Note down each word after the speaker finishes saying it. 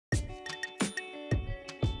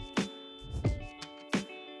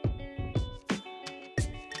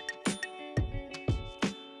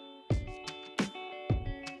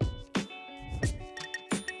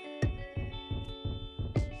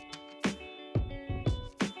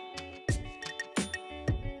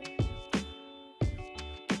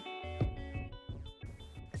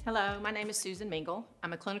Hello, my name is Susan Mingle.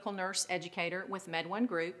 I'm a clinical nurse educator with Med1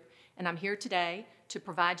 Group, and I'm here today to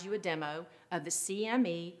provide you a demo of the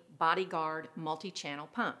CME BodyGuard multi-channel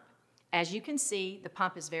pump. As you can see, the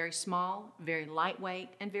pump is very small, very lightweight,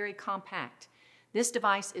 and very compact. This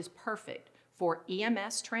device is perfect for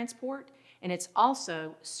EMS transport, and it's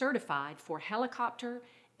also certified for helicopter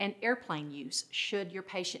and airplane use should your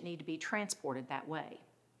patient need to be transported that way.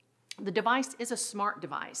 The device is a smart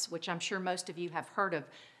device, which I'm sure most of you have heard of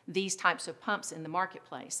these types of pumps in the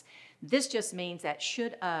marketplace. This just means that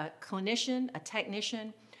should a clinician, a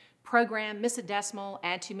technician, program, miss a decimal,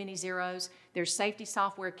 add too many zeros, there's safety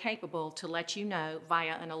software capable to let you know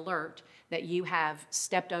via an alert that you have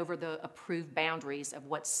stepped over the approved boundaries of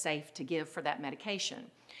what's safe to give for that medication.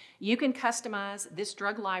 You can customize this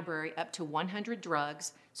drug library up to 100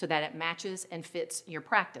 drugs so that it matches and fits your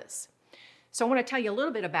practice. So I want to tell you a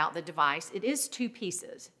little bit about the device. It is two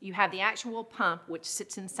pieces. You have the actual pump, which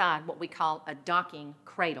sits inside what we call a docking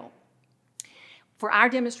cradle. For our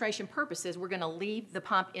demonstration purposes, we're going to leave the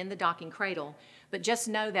pump in the docking cradle, but just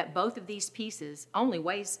know that both of these pieces only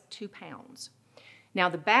weighs 2 pounds. Now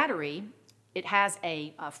the battery, it has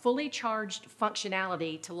a fully charged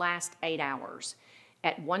functionality to last 8 hours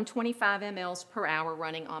at 125 mLs per hour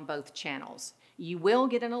running on both channels. You will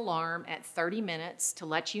get an alarm at 30 minutes to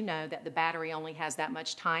let you know that the battery only has that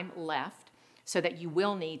much time left, so that you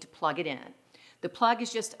will need to plug it in. The plug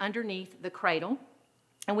is just underneath the cradle,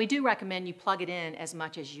 and we do recommend you plug it in as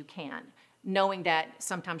much as you can, knowing that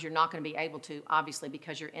sometimes you're not going to be able to, obviously,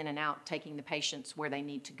 because you're in and out taking the patients where they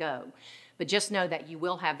need to go. But just know that you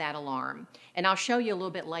will have that alarm. And I'll show you a little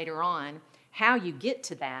bit later on how you get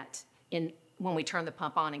to that when we turn the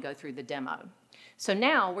pump on and go through the demo. So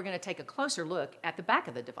now we're going to take a closer look at the back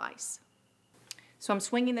of the device. So I'm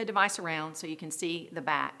swinging the device around so you can see the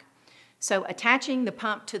back. So attaching the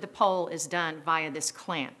pump to the pole is done via this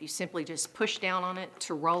clamp. You simply just push down on it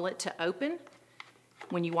to roll it to open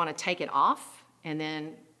when you want to take it off, and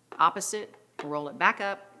then opposite, roll it back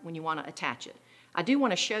up when you want to attach it. I do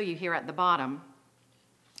want to show you here at the bottom,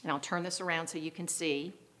 and I'll turn this around so you can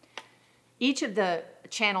see. Each of the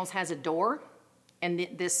channels has a door. And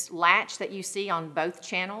this latch that you see on both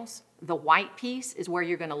channels, the white piece is where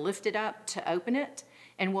you're going to lift it up to open it.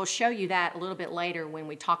 And we'll show you that a little bit later when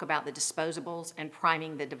we talk about the disposables and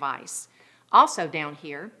priming the device. Also down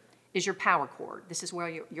here is your power cord. This is where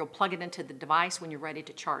you'll plug it into the device when you're ready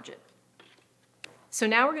to charge it. So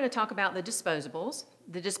now we're going to talk about the disposables.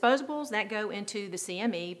 The disposables that go into the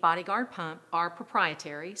CME BodyGuard pump are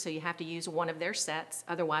proprietary, so you have to use one of their sets,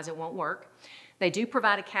 otherwise it won't work. They do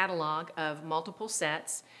provide a catalog of multiple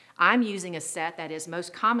sets. I'm using a set that is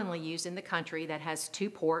most commonly used in the country that has 2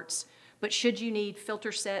 ports, but should you need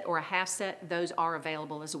filter set or a half set, those are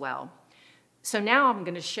available as well. So now I'm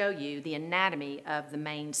going to show you the anatomy of the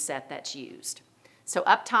main set that's used. So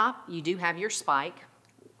up top, you do have your spike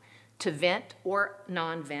to vent or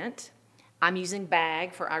non-vent. I'm using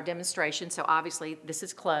bag for our demonstration, so obviously this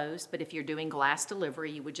is closed, but if you're doing glass delivery,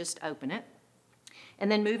 you would just open it.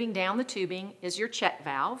 And then moving down the tubing is your check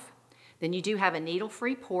valve. Then you do have a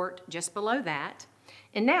needle-free port just below that.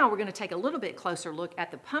 And now we're going to take a little bit closer look at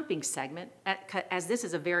the pumping segment, as this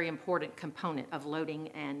is a very important component of loading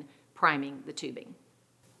and priming the tubing.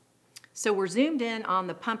 So we're zoomed in on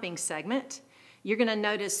the pumping segment. You're going to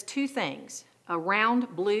notice 2 things. A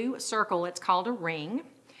round blue circle, it's called a ring,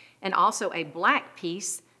 and also a black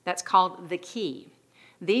piece that's called the key.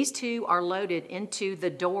 These 2 are loaded into the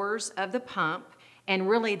doors of the pump. And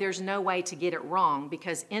really, there's no way to get it wrong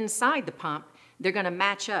because inside the pump, they're going to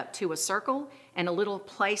match up to a circle and a little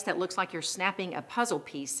place that looks like you're snapping a puzzle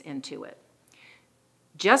piece into it.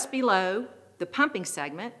 Just below the pumping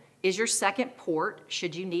segment is your second port,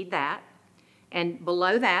 should you need that. And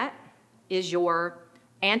below that is your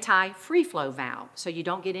anti-free flow valve, so you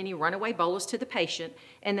don't get any runaway bolus to the patient.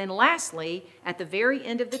 And then lastly, at the very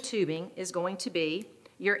end of the tubing is going to be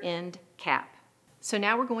your end cap. So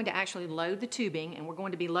now we're going to actually load the tubing, and we're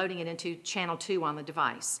going to be loading it into channel 2 on the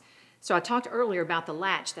device. So I talked earlier about the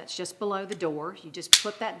latch that's just below the door. You just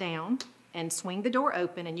put that down and swing the door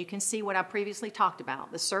open, and you can see what I previously talked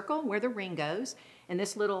about. The circle where the ring goes, and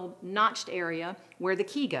this little notched area where the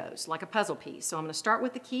key goes, like a puzzle piece. So I'm going to start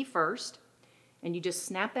with the key first, and you just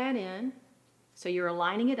snap that in. So you're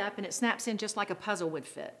aligning it up, and it snaps in just like a puzzle would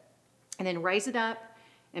fit. And then raise it up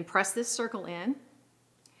and press this circle in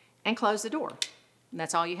and close the door. And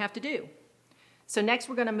that's all you have to do. So next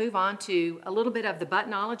we're going to move on to a little bit of the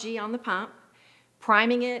Buttonology on the pump,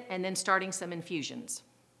 priming it, and then starting some infusions.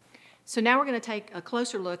 So now we're going to take a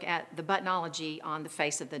closer look at the Buttonology on the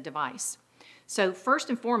face of the device. So first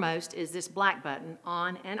and foremost is this black button,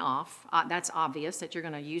 on and off. That's obvious that you're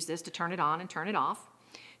going to use this to turn it on and turn it off.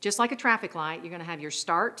 Just like a traffic light, you're going to have your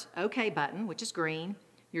start OK button, which is green,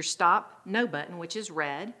 your stop no button, which is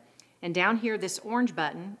red, and down here this orange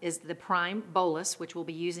button is the prime bolus, which we'll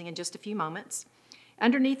be using in just a few moments.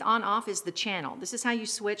 Underneath on off is the channel. This is how you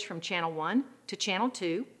switch from channel 1 to channel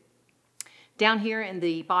 2. Down here in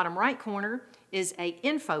the bottom right corner is a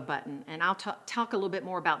info button, and I'll talk a little bit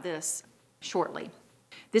more about this shortly.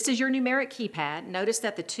 This is your numeric keypad. Notice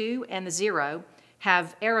that the 2 and the 0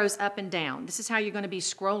 have arrows up and down. This is how you're going to be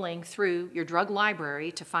scrolling through your drug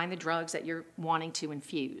library to find the drugs that you're wanting to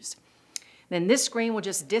infuse. Then this screen will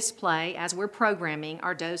just display, as we're programming,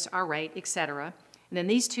 our dose, our rate, etc. And then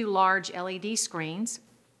these two large LED screens,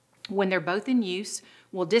 when they're both in use,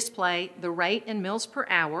 will display the rate in mils per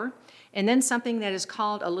hour, and then something that is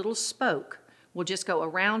called a little spoke will just go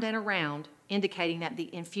around and around, indicating that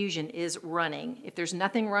the infusion is running. If there's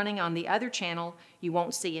nothing running on the other channel, you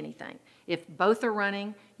won't see anything. If both are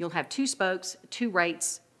running, you'll have two spokes, two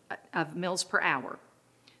rates of mils per hour.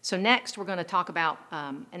 So next, we're going to talk about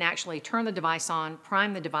and actually turn the device on,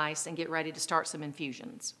 prime the device, and get ready to start some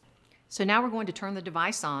infusions. So now we're going to turn the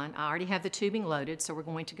device on. I already have the tubing loaded, so we're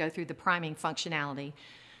going to go through the priming functionality.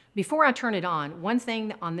 Before I turn it on, one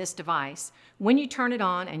thing on this device, when you turn it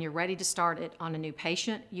on and you're ready to start it on a new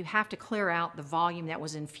patient, you have to clear out the volume that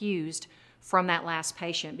was infused from that last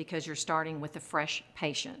patient because you're starting with a fresh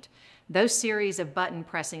patient. Those series of button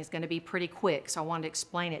pressing is going to be pretty quick, so I wanted to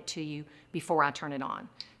explain it to you before I turn it on.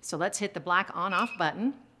 So let's hit the black on-off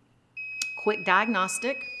button. Quick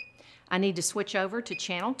diagnostic. I need to switch over to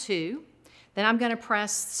channel 2. Then I'm going to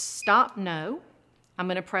press stop no. I'm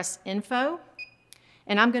going to press info.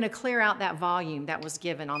 And I'm going to clear out that volume that was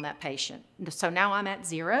given on that patient. So now I'm at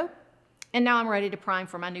 0. And now I'm ready to prime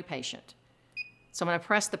for my new patient. So I'm going to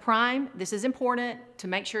press the prime. This is important to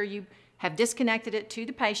make sure you have disconnected it to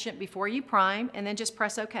the patient before you prime, and then just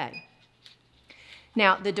press OK.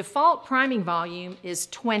 Now, the default priming volume is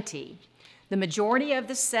 20. The majority of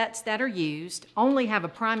the sets that are used only have a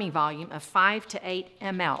priming volume of 5 to 8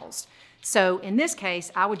 mLs. So in this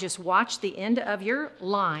case, I would just watch the end of your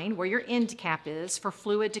line where your end cap is for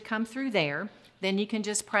fluid to come through there. Then you can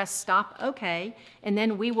just press stop OK, and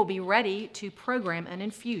then we will be ready to program an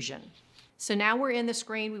infusion. So now we're in the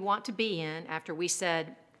screen we want to be in after we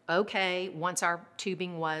said OK once our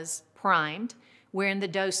tubing was primed. We're in the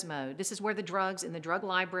dose mode. This is where the drugs in the drug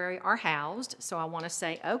library are housed. So I want to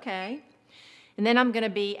say OK. And then I'm going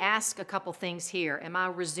to be asked a couple things here. Am I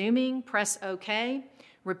resuming? Press OK.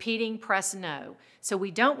 Repeating, press no. So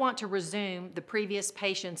we don't want to resume the previous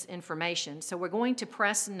patient's information. So we're going to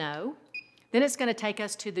press no. Then it's going to take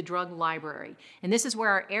us to the drug library. And this is where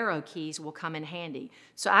our arrow keys will come in handy.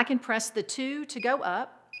 So I can press the 2 to go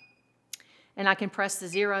up, and I can press the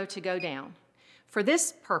 0 to go down. For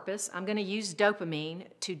this purpose, I'm going to use dopamine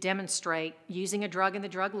to demonstrate using a drug in the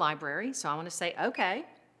drug library. So I want to say OK.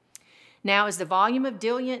 Now, is the volume of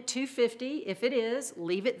diluent 250? If it is,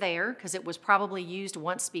 leave it there because it was probably used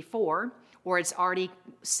once before, or it's already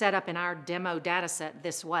set up in our demo data set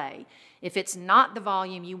this way. If it's not the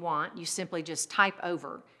volume you want, you simply just type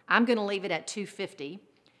over. I'm going to leave it at 250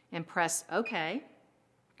 and press OK.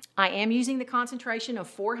 I am using the concentration of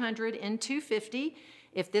 400 in 250.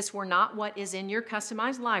 If this were not what is in your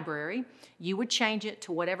customized library, you would change it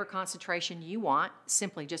to whatever concentration you want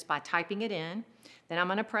simply just by typing it in. Then I'm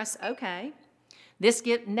going to press OK. This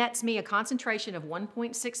nets me a concentration of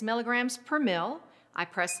 1.6 milligrams per mil. I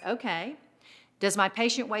press OK. Does my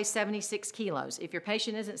patient weigh 76 kilos? If your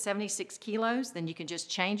patient isn't 76 kilos, then you can just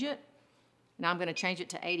change it. Now I'm going to change it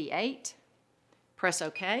to 88. Press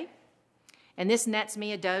OK. And this nets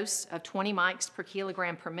me a dose of 20 mics per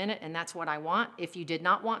kilogram per minute, and that's what I want. If you did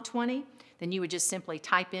not want 20, then you would just simply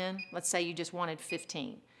type in, let's say you just wanted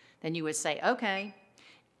 15. Then you would say OK.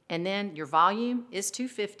 And then your volume is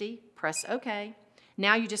 250, press OK.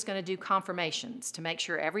 Now you're just going to do confirmations to make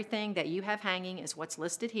sure everything that you have hanging is what's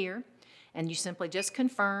listed here. And you simply just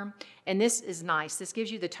confirm. And this is nice. This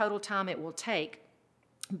gives you the total time it will take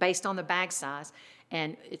based on the bag size.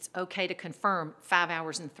 And it's OK to confirm 5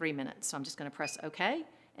 hours and 3 minutes. So I'm just going to press OK,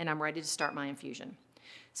 and I'm ready to start my infusion.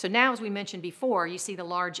 So now, as we mentioned before, you see the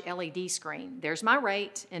large LED screen. There's my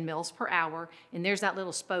rate in mils per hour, and there's that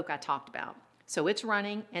little spoke I talked about. So it's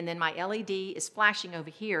running, and then my LED is flashing over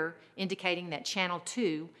here, indicating that channel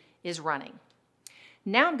 2 is running.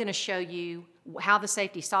 Now I'm going to show you how the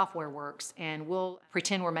safety software works, and we'll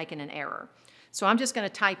pretend we're making an error. So I'm just going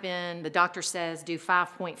to type in, the doctor says do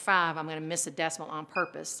 5.5. I'm going to miss a decimal on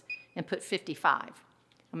purpose and put 55.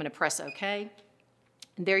 I'm going to press OK.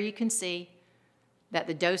 And there you can see that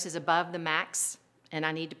the dose is above the max, and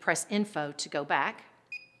I need to press info to go back.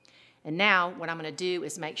 And now what I'm going to do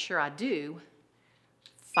is make sure I do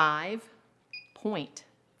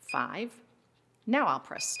 5.5. Now I'll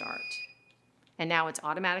press start. And now it's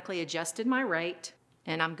automatically adjusted my rate,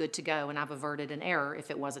 and I'm good to go, and I've averted an error if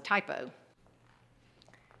it was a typo.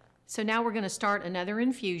 So now we're going to start another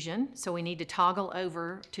infusion. So we need to toggle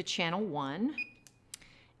over to channel 1.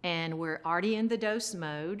 And we're already in the dose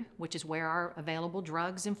mode, which is where our available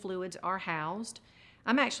drugs and fluids are housed.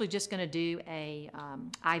 I'm actually just going to do a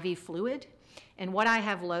IV fluid. And what I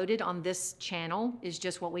have loaded on this channel is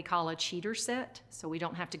just what we call a cheater set. So we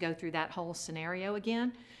don't have to go through that whole scenario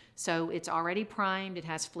again. So it's already primed. It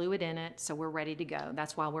has fluid in it. So we're ready to go.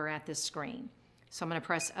 That's why we're at this screen. So I'm going to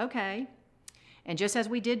press OK. And just as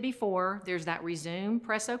we did before, there's that resume,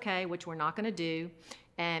 press OK, which we're not going to do.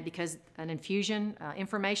 And because an infusion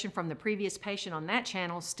information from the previous patient on that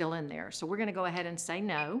channel is still in there. So we're going to go ahead and say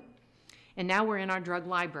no. And now we're in our drug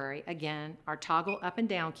library. Again, our toggle up and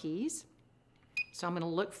down keys. So I'm going to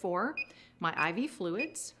look for my IV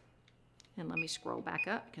fluids. And let me scroll back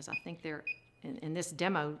up because I think they're in this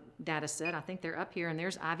demo data set. I think they're up here, and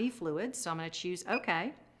there's IV fluids. So I'm going to choose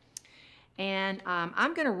OK. And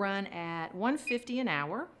I'm going to run at 150 an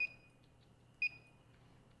hour.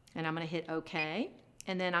 And I'm going to hit OK.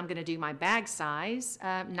 And then I'm going to do my bag size,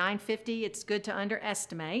 950. It's good to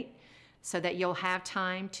underestimate so that you'll have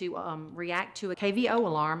time to react to a KVO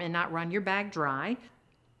alarm and not run your bag dry.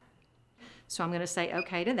 So I'm going to say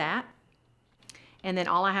OK to that. And then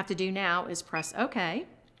all I have to do now is press OK.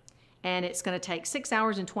 And it's going to take 6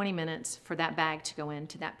 hours and 20 minutes for that bag to go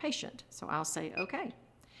into that patient. So I'll say OK.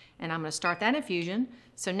 And I'm going to start that infusion.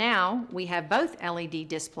 So now we have both LED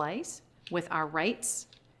displays with our rates,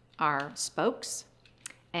 our spokes,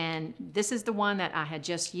 and this is the one that I had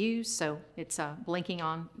just used, so it's blinking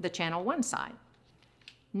on the channel 1 side.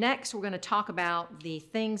 Next, we're going to talk about the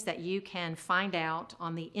things that you can find out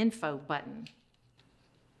on the info button.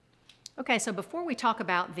 Okay, so before we talk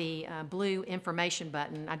about the blue information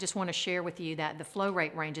button, I just want to share with you that the flow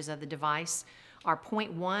rate ranges of the device are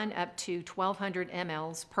 0.1 up to 1,200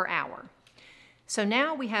 mLs per hour. So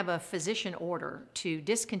now we have a physician order to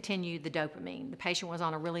discontinue the dopamine. The patient was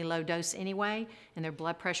on a really low dose anyway, and their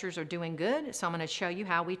blood pressures are doing good. So I'm going to show you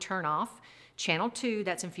how we turn off channel 2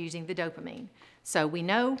 that's infusing the dopamine. So we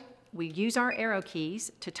know we use our arrow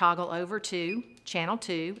keys to toggle over to channel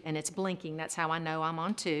 2, and it's blinking. That's how I know I'm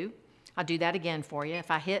on 2. I'll do that again for you.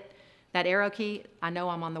 If I hit that arrow key, I know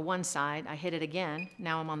I'm on the 1 side. I hit it again.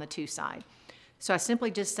 Now I'm on the 2 side. So I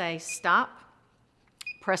simply just say stop,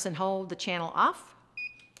 press and hold the channel off,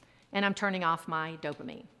 and I'm turning off my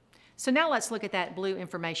dopamine. So now let's look at that blue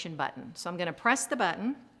information button. So I'm going to press the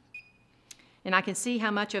button, and I can see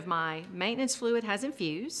how much of my maintenance fluid has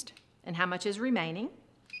infused and how much is remaining.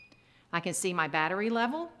 I can see my battery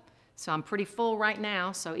level. So I'm pretty full right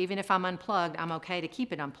now, so even if I'm unplugged, I'm okay to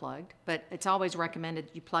keep it unplugged, but it's always recommended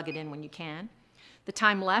you plug it in when you can. The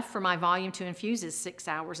time left for my volume to infuse is 6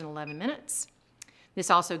 hours and 11 minutes. This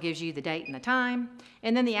also gives you the date and the time,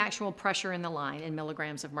 and then the actual pressure in the line in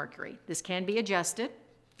milligrams of mercury. This can be adjusted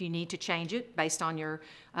if you need to change it based on your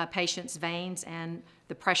patient's veins and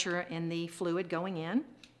the pressure in the fluid going in,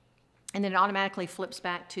 and then it automatically flips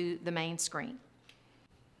back to the main screen.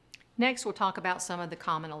 Next, we'll talk about some of the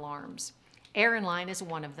common alarms. Air in line is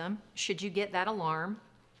one of them. Should you get that alarm,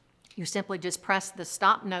 you simply just press the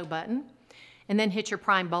stop no button and then hit your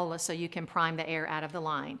prime bolus so you can prime the air out of the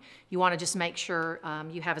line. You want to just make sure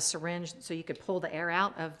you have a syringe so you could pull the air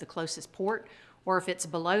out of the closest port, or if it's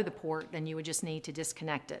below the port, then you would just need to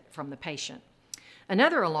disconnect it from the patient.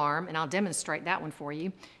 Another alarm, and I'll demonstrate that one for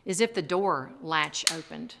you, is if the door latch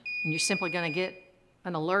opened. And you're simply going to get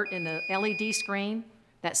an alert in the LED screen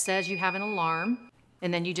that says you have an alarm,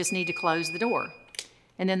 and then you just need to close the door.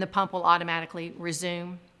 And then the pump will automatically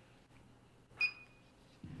resume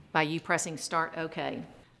by you pressing start OK.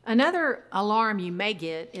 Another alarm you may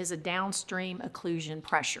get is a downstream occlusion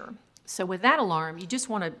pressure. So with that alarm, you just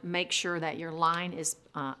want to make sure that your line is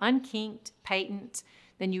unkinked, patent,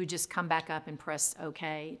 then you would just come back up and press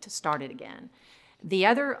OK to start it again. The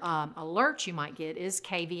other alert you might get is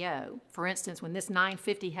KVO. For instance, when this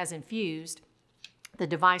 950 has infused, the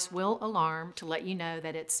device will alarm to let you know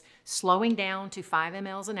that it's slowing down to 5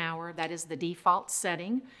 mLs an hour. That is the default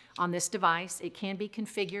setting on this device. It can be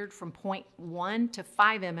configured from 0.1 to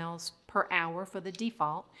 5 mLs per hour for the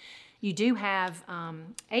default. You do have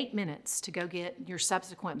 8 minutes to go get your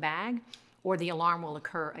subsequent bag, or the alarm will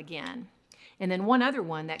occur again. And then one other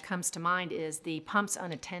one that comes to mind is the pumps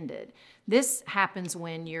unattended. This happens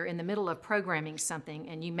when you're in the middle of programming something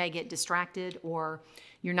and you may get distracted, or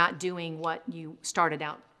you're not doing what you started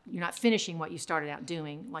out, you're not finishing what you started out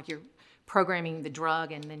doing, like you're programming the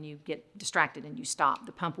drug and then you get distracted and you stop.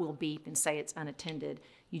 The pump will beep and say it's unattended.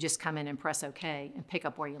 You just come in and press OK and pick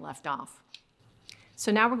up where you left off.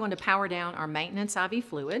 So now we're going to power down our maintenance IV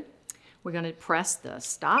fluid. We're going to press the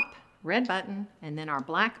stop red button and then our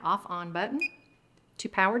black off-on button to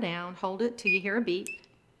power down. Hold it till you hear a beep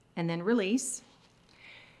and then release.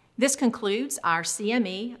 This concludes our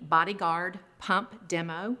CME BodyGuard Pump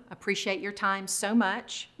demo. Appreciate your time so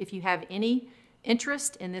much. If you have any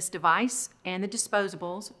interest in this device and the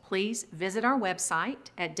disposables, please visit our website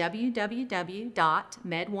at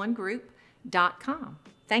www.med1group.com.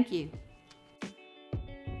 Thank you.